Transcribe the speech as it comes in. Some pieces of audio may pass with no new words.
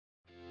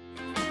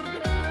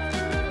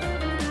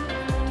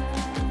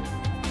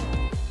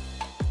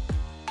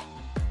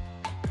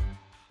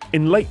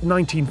In late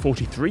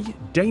 1943,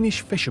 Danish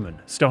fishermen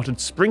started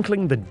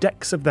sprinkling the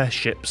decks of their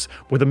ships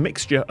with a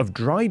mixture of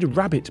dried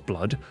rabbit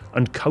blood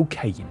and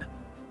cocaine.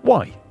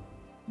 Why?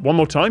 One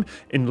more time.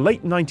 In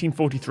late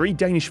 1943,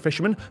 Danish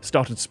fishermen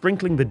started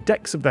sprinkling the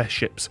decks of their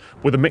ships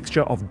with a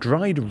mixture of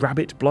dried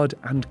rabbit blood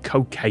and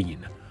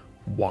cocaine.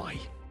 Why?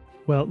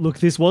 Well, look,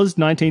 this was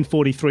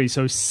 1943,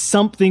 so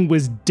something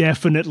was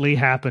definitely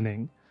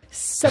happening.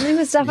 Something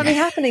was definitely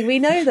happening. We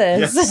know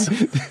this. Yes.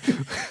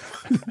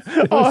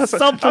 That's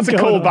a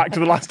callback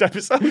to the last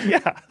episode.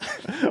 Yeah,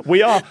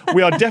 we are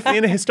definitely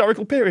in a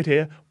historical period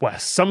here where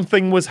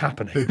something was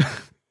happening.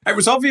 It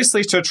was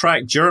obviously to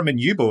attract German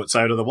U-boats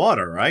out of the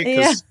water,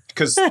 right?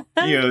 Because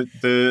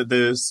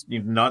the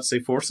Nazi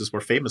forces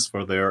were famous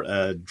for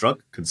their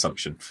drug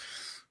consumption.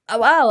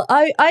 Well,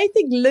 I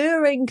think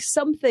luring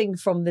something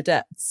from the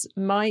depths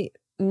might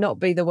not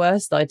be the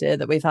worst idea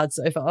that we've had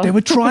so far. They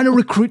were trying to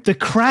recruit the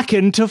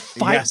Kraken to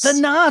fight the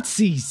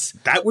Nazis.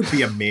 That would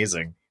be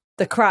amazing.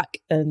 The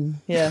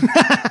Kraken, yeah.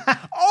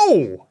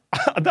 Oh!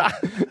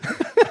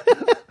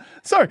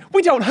 Sorry,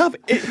 we don't have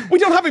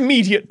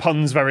immediate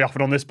puns very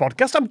often on this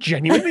podcast. I'm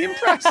genuinely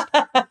impressed.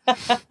 But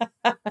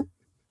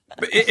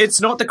it's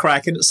not the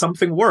Kraken, it's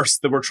something worse.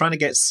 They were trying to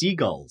get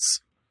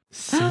seagulls.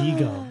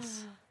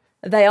 Seagulls.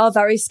 They are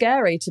very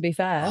scary, to be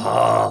fair.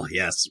 Oh,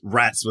 yes.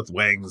 Rats with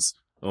wings.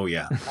 Oh,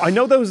 yeah. I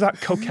know there was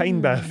that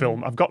Cocaine Bear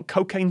film. I've got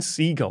Cocaine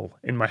Seagull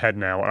in my head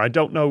now, and I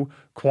don't know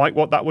quite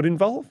what that would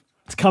involve.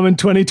 It's coming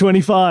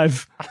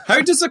 2025.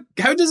 How does a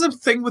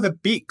thing with a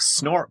beak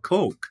snort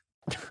coke?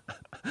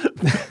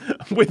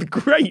 With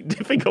great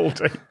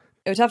difficulty.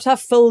 It would have to have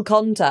full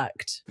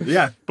contact.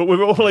 Yeah. But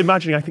we're all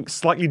imagining, I think,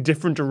 slightly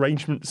different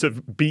arrangements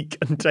of beak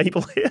and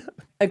table here.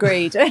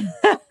 Agreed. Okay,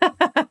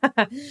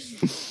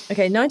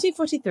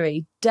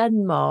 1943,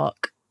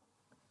 Denmark.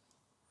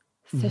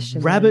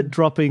 Fishermen. Rabbit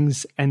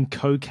droppings and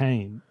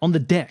cocaine on the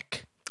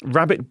deck.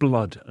 Rabbit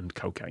blood and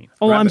cocaine.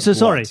 Oh, Rabbit I'm so blood.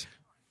 sorry.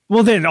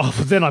 Well, then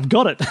I've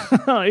got it.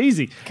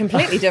 Easy.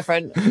 Completely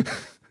different.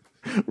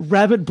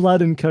 Rabbit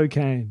blood and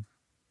cocaine.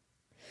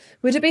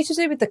 Would it be to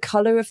do with the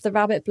colour of the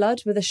rabbit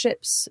blood? Were the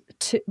ships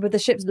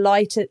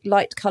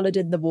light coloured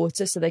in the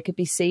water so they could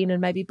be seen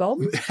and maybe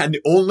bombed? And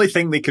the only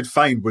thing they could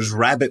find was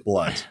rabbit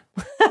blood.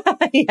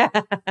 Yeah.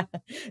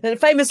 And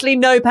famously,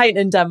 no paint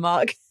in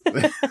Denmark.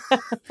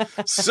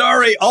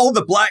 Sorry, all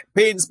the black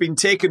paint's been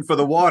taken for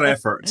the war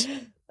effort.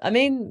 I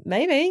mean,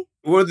 maybe.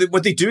 Were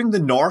they doing the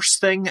Norse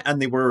thing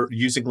and they were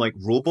using like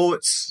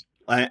rowboats?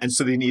 And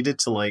so they needed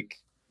to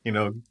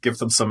give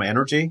them some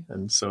energy.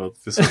 And so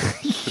this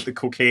put the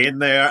cocaine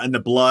there and the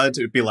blood.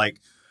 It would be like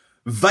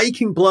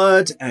Viking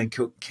blood and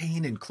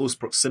cocaine in close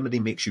proximity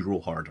makes you row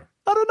harder.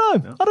 I don't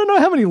know. Yeah. I don't know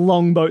how many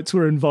longboats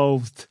were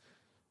involved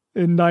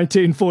in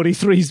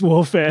 1943's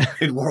warfare.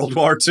 In World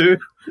War II?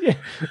 Yeah.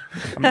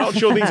 I'm not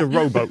sure these are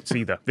rowboats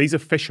either. These are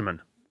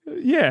fishermen.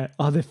 Yeah.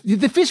 Oh,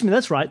 the fishermen,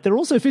 that's right. They're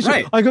also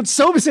fishermen. Right. I got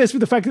so obsessed with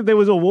the fact that there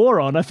was a war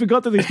on, I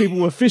forgot that these people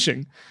were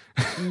fishing.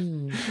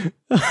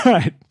 All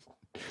right.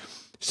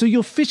 So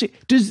you're fishing.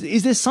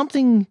 Is there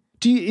something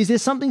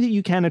that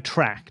you can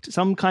attract?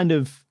 Some kind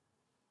of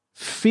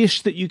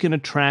fish that you can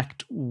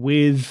attract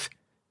with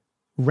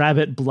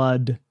rabbit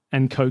blood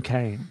and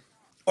cocaine?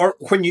 Or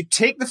when you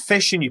take the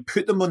fish and you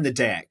put them on the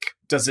deck,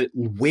 does it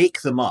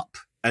wake them up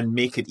and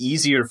make it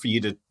easier for you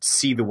to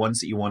see the ones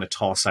that you want to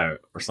toss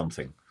out or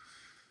something?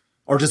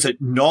 Or does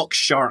it knock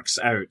sharks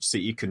out so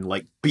you can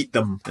beat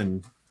them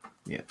and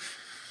yeah?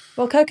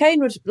 Well,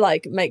 cocaine would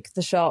make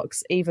the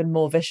sharks even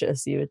more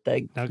vicious, you would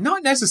think.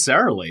 Not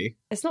necessarily.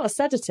 It's not a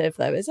sedative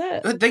though, is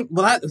it? I think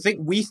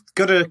we've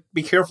got to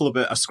be careful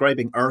about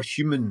ascribing our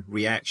human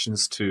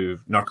reactions to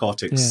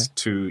narcotics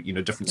to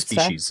different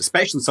species,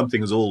 especially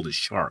something as old as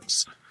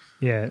sharks.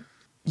 Yeah.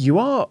 You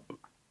are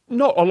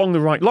not along the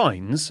right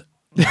lines,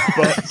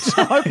 but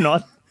I hope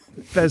not.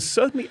 There's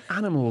certainly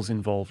animals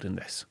involved in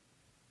this.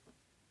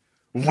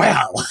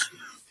 Well,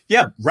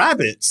 yeah,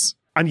 rabbits.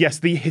 And yes,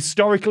 the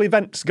historical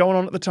events going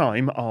on at the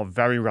time are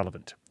very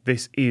relevant.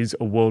 This is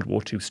a World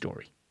War II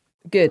story.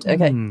 Good,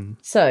 okay.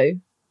 So,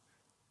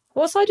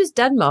 what side is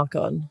Denmark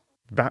on?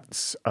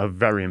 That's a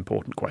very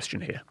important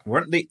question here.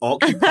 Weren't they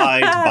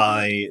occupied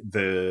by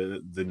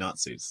the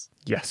Nazis?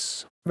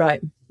 Yes.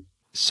 Right.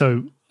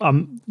 So,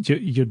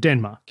 you're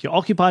Denmark. You're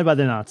occupied by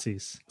the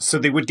Nazis. So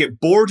they would get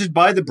boarded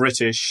by the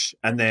British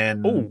and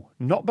then... Oh,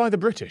 not by the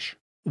British.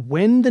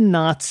 When the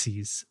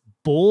Nazis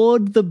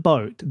board the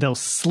boat, they'll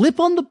slip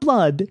on the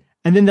blood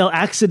and then they'll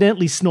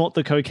accidentally snort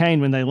the cocaine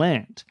when they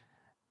land.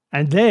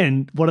 And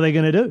then what are they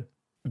going to do?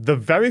 The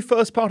very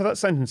first part of that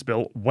sentence,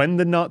 Bill, when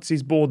the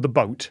Nazis board the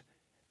boat,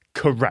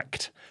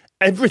 correct.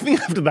 Everything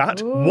after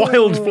that,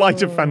 wild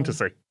flight of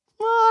fantasy.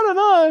 I don't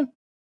know.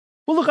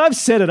 Well, look, I've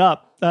set it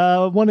up.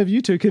 One of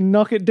you two can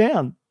knock it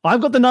down.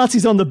 I've got the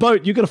Nazis on the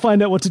boat. You've got to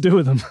find out what to do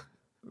with them.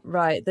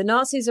 Right. The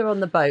Nazis are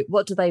on the boat.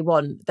 What do they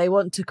want? They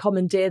want to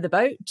commandeer the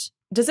boat.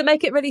 Does it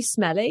make it really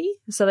smelly?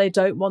 So they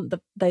don't want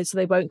so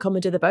they won't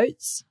commandeer the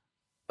boats?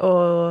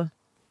 Or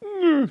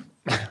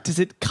does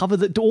it cover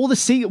all the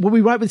sea? Were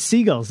we right with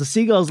seagulls? The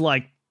seagulls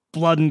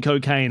blood and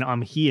cocaine,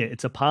 I'm here,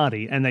 it's a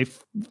party, and they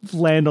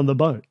land on the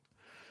boat.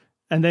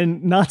 And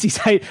then Nazis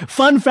hate,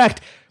 fun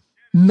fact,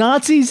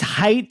 Nazis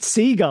hate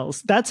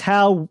seagulls. That's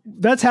how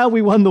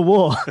we won the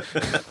war.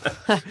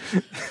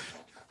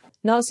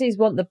 Nazis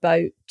want the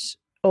boat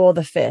or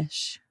the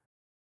fish.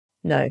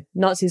 No,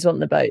 Nazis want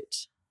the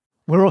boat.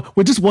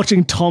 We're just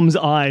watching Tom's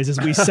eyes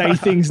as we say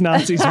things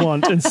Nazis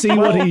want and see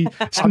what he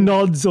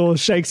nods or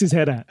shakes his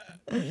head at.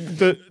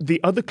 The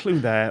other clue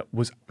there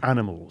was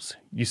animals.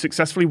 You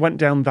successfully went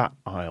down that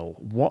aisle.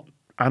 What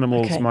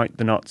animals might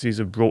the Nazis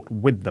have brought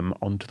with them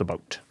onto the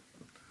boat?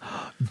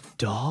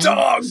 Dogs.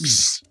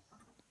 Dogs!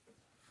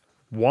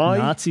 Why?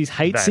 Nazis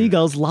hate then?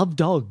 seagulls, love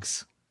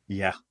dogs.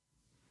 Yeah.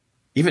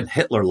 Even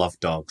Hitler loved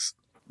dogs.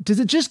 Does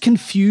it just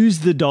confuse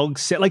the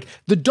dogs? Like,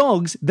 the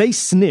dogs, they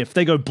sniff.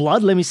 They go,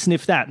 blood, let me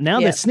sniff that. Now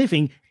they're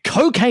sniffing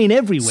cocaine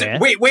everywhere.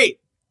 So, wait.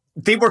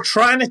 They were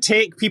trying to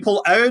take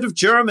people out of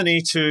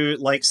Germany to,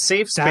 like,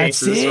 safe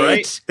spaces,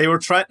 right? They were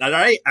trying,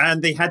 right?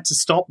 And they had to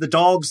stop the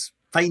dogs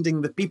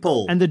finding the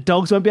people. And the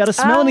dogs won't be able to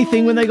smell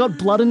anything when they got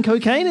blood and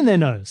cocaine in their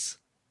nose.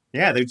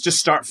 Yeah, they'd just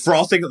start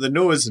frothing at the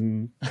nose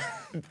and...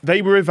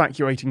 They were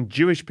evacuating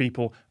Jewish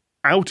people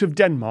out of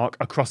Denmark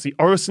across the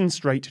Øresund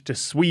Strait to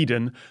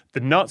Sweden.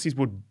 The Nazis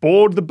would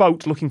board the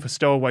boat looking for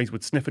stowaways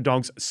with sniffer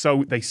dogs,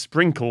 so they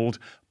sprinkled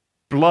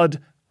blood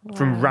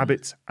from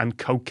rabbits and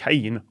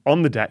cocaine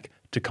on the deck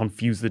to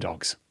confuse the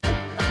dogs.